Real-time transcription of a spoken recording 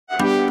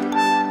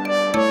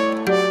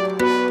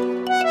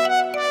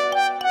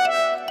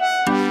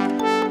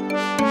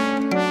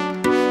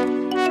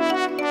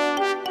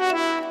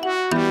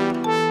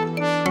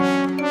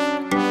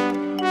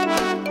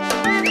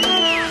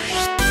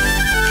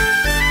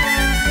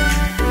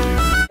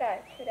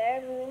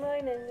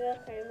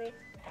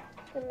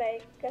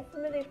make a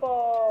smoothie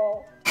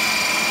bowl.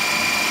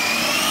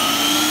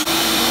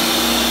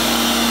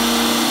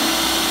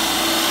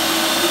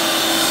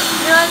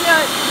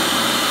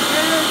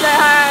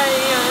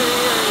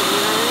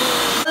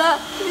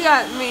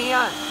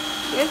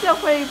 It's so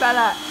pretty,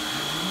 Bella.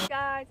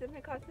 Guys, I'm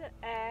gonna cross it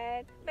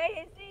at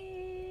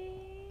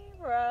Maisie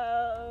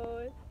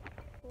Road.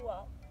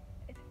 Well,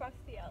 it's across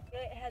the L.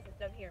 It hasn't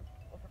done here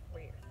over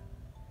 4 years.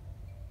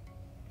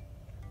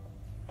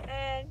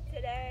 And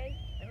today,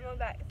 I'm going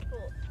back to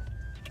school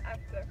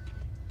after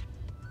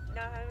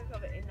not having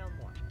COVID no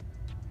more.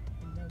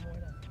 No more,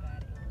 that's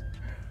bad English.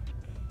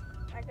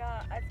 I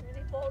got a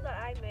smoothie bowl that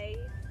I made.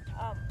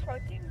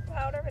 Protein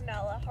powder,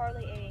 vanilla,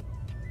 hardly any.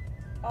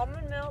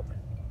 Almond milk,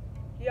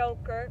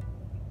 yogurt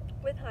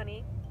with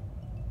honey.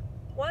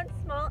 1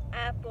 small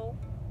apple,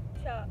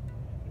 chopped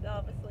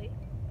obviously,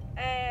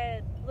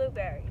 and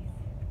blueberries.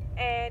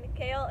 And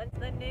kale. It's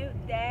the new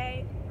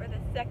day for the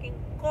 2nd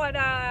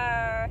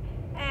quarter.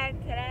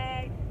 And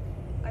today,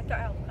 I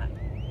start health class.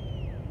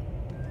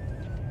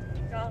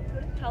 Y'all, go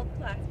to health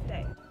class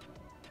today.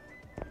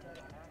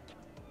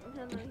 I'm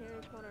having my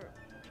Harry Potter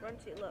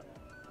crunchy look.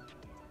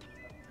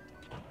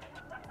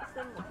 The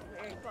symbol from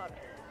Harry Potter.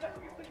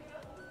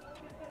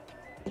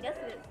 Yes,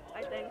 it is,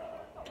 I think.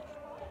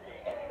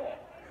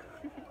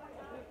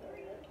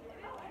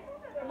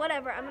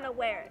 Whatever, I'm gonna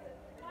wear it.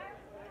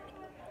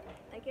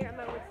 I can't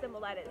remember which symbol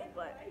that is,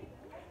 but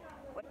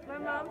my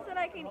mom said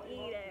I can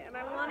eat it, and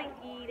I want to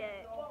eat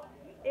it.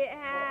 It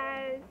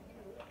has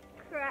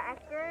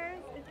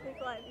crackers. It's just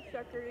like a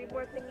charcuterie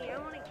board thingy. I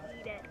want to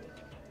eat it.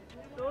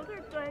 Those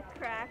are good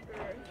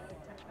crackers.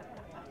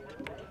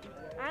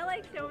 I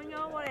like showing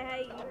y'all what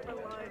I eat for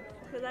lunch,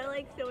 because I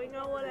like showing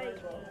y'all what I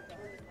eat.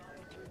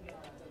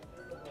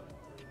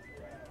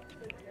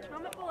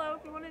 Comment below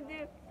if you want to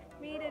do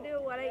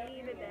what I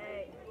eat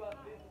today.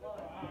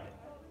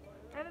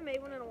 I haven't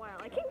made one in a while.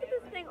 I can't get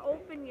this thing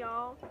open,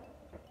 y'all.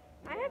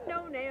 I have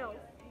no nails.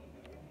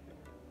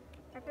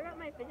 I forgot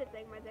my fidget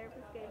thing my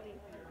therapist gave me.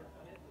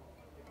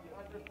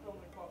 I'm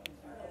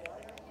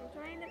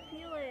trying to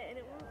peel it and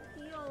it won't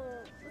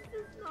peel. This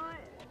is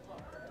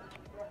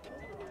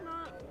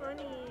not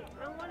funny.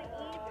 I want to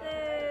eat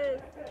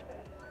this.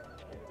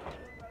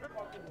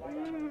 Oh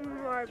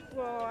my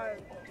god.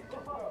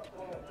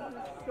 This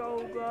is so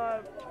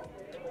good.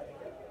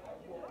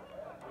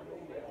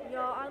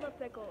 Y'all, I love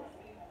pickles.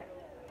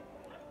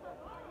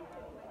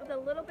 It's a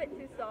little bit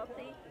too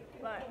salty,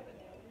 but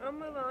I'll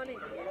move on and eat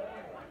it.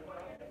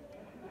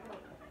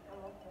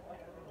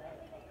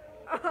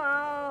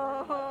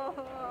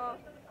 Oh,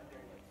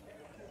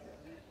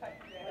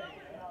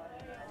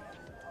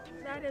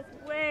 that is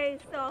way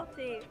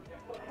salty.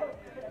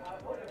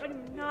 I do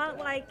not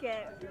like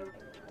it.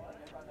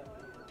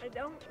 I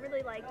don't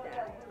really like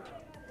that.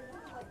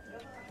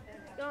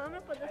 So I'm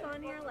gonna put this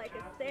on here like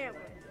a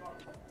sandwich.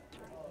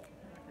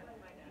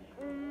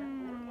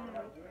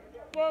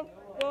 That's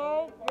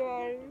so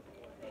good.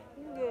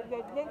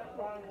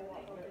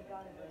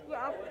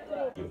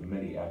 With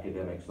many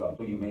academic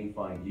subjects, you may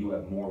find you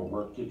have more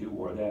work to do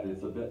or that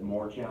it's a bit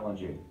more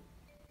challenging.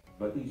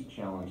 But these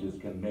challenges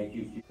can make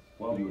you feel,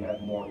 well, you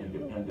have more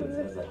independence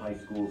as a high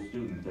school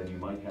student than you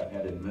might have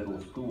had in middle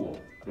school.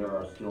 There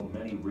are still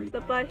many reasons.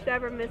 The bus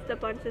driver missed a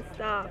bunch of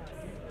stops.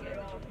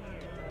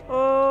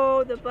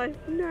 Oh, the bus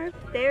nurse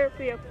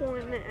therapy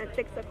appointment at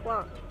 6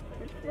 o'clock.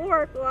 It's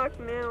 4 o'clock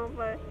now,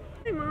 but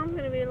my mom's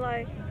gonna be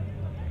like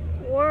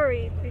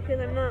worried because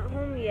I'm not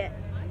home yet.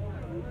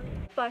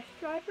 Bus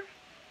driver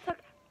took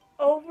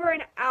over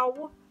an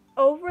hour,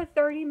 over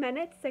 30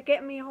 minutes to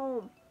get me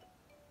home.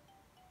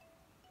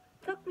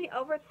 Took me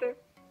over 30.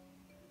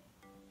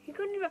 He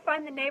couldn't even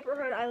find the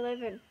neighborhood I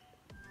live in.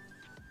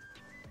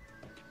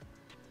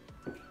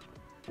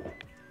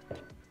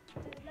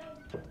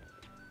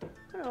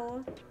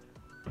 Hello,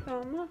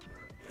 Mama.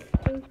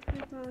 Is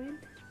my mind?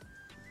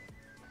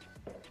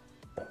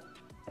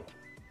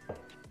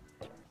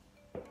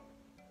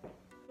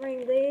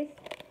 Wearing these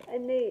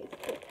and these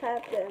to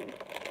tap them.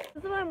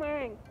 This is what I'm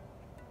wearing.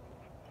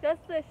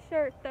 Just this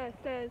shirt that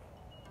says.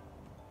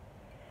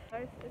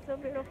 It's so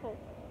beautiful.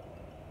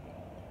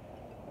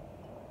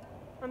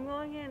 I'm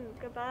going in.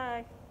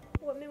 Goodbye.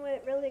 Swimming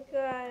went really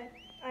good.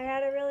 I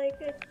had a really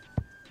good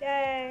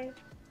day.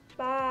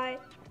 Bye.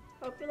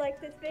 Hope you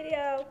liked this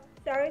video.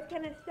 Sorry it's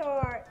kind of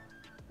short.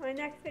 My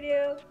next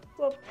video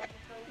will.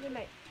 Good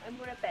night. I'm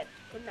going to bed.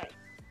 Good night.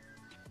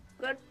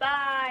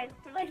 Goodbye.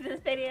 If you liked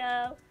this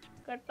video.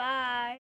 Goodbye.